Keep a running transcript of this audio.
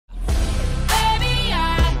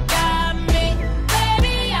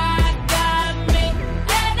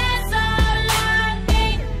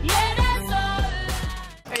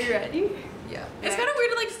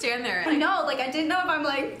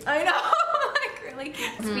I know. Like, really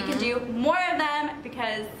cute. So we can do more of them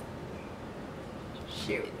because,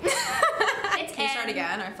 shoot. Can you start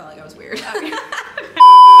again? I felt like I was weird. Okay.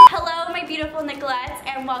 Hello, my beautiful Nicolettes,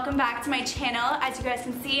 and welcome back to my channel. As you guys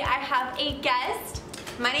can see, I have a guest.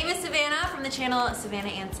 My name is Savannah from the channel Savannah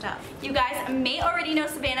and Stuff. You guys may already know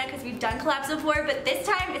Savannah because we've done collabs before, but this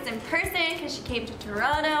time it's in person because she came to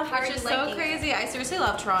Toronto. How are you liking so crazy. I seriously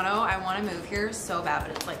love Toronto. I want to move here so bad,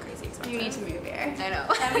 but it's like crazy expensive. You need to move here. I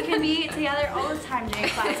know. And we can be together all the time doing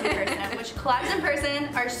collabs in person, which collabs in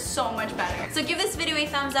person are so much better. So give this video a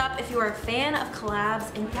thumbs up if you are a fan of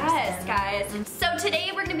collabs in person. Yes, guys. So today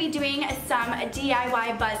we're going to be doing some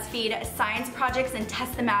DIY BuzzFeed science projects and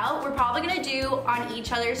test them out. We're probably going to do on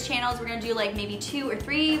each other's channels. We're going to do like maybe 2 or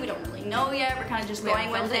 3. We don't really know yet. We're kind of just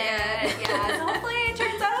going with it. Yeah, so hopefully it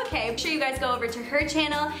turns out okay. Make sure you guys go over to her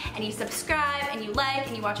channel and you subscribe and you like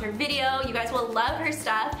and you watch her video. You guys will love her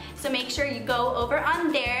stuff. So make sure you go over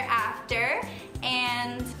on there after.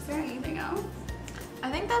 And is there anything else?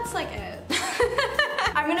 I think that's like it.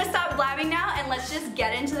 I'm gonna stop blabbing now and let's just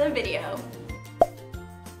get into the video.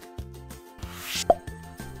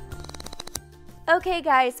 Okay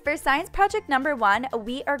guys, for science project number 1,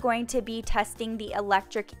 we are going to be testing the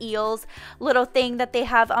electric eels little thing that they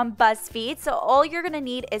have on BuzzFeed. So all you're gonna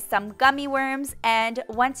need is some gummy worms, and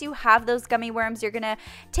once you have those gummy worms, you're gonna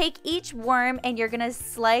take each worm and you're gonna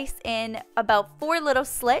slice in about 4 little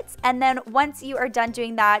slits, and then once you are done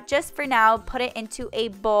doing that, just for now, put it into a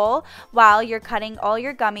bowl while you're cutting all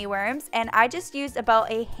your gummy worms. And I just used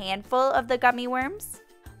about a handful of the gummy worms.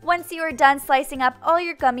 Once you are done slicing up all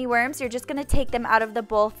your gummy worms, you're just going to take them out of the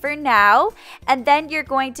bowl for now. And then you're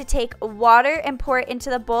going to take water and pour it into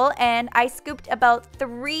the bowl. And I scooped about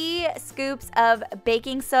 3 scoops of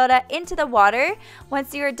baking soda into the water.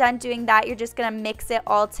 Once you are done doing that, you're just going to mix it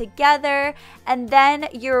all together. And then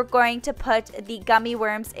you're going to put the gummy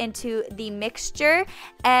worms into the mixture.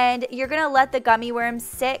 And you're going to let the gummy worms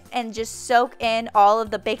sit and just soak in all of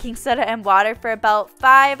the baking soda and water for about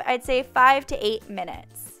 5 to 8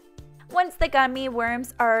 minutes. Once the gummy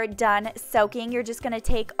worms are done soaking, you're just going to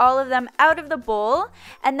take all of them out of the bowl.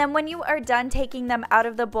 And then when you are done taking them out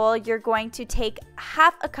of the bowl, you're going to take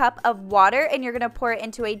half a cup of water and you're going to pour it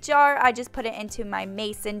into a jar. I just put it into my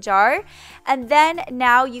mason jar. And then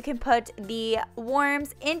now you can put the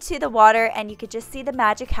worms into the water and you could just see the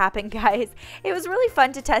magic happen, guys. It was really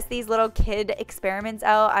fun to test these little kid experiments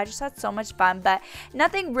out. I just had so much fun, but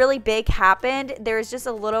nothing really big happened. There was just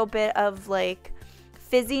a little bit of like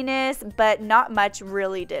fizziness, but not much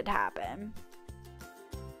really did happen.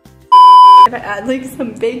 If I add like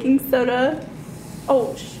some baking soda.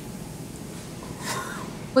 Oh,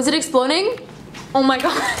 was it exploding? Oh my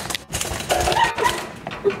god.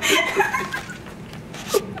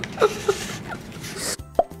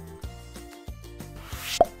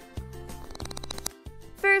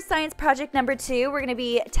 For science project number 2, we're going to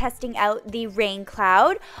be testing out the rain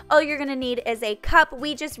cloud. All you're going to need is a cup.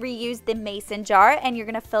 We just reused the mason jar, and you're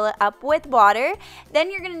going to fill it up with water.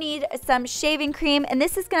 Then you're going to need some shaving cream, and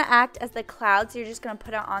this is going to act as the cloud, so you're just going to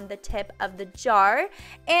put it on the tip of the jar.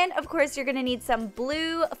 And of course, you're going to need some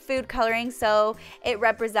blue food coloring, so it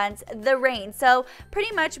represents the rain. So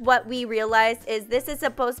pretty much what we realized is this is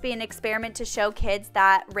supposed to be an experiment to show kids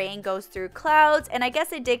that rain goes through clouds, and I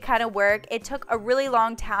guess it did kind of work. It took a really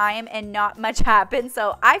long time and not much happened,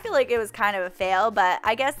 so I feel like it was kind of a fail, but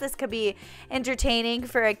I guess this could be entertaining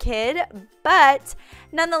for a kid. But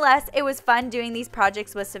nonetheless, it was fun doing these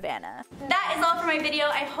projects with Savannah. That is all for my video.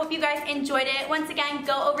 I hope you guys enjoyed it. Once again,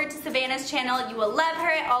 go over to Savannah's channel. You will love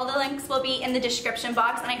her. All the links will be in the description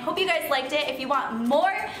box, and I hope you guys liked it. If you want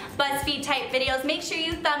more BuzzFeed type videos, make sure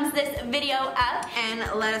you thumbs this video up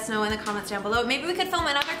and let us know in the comments down below. Maybe we could film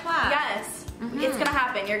another collab. Yes. It's gonna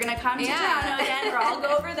happen. You're gonna come to Toronto again, or I'll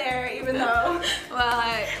go over there, even though, well,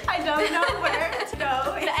 I don't know where to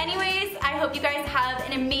go. But anyways, I hope you guys have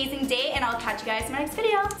an amazing day, and I'll catch you guys in my next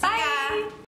video. Bye!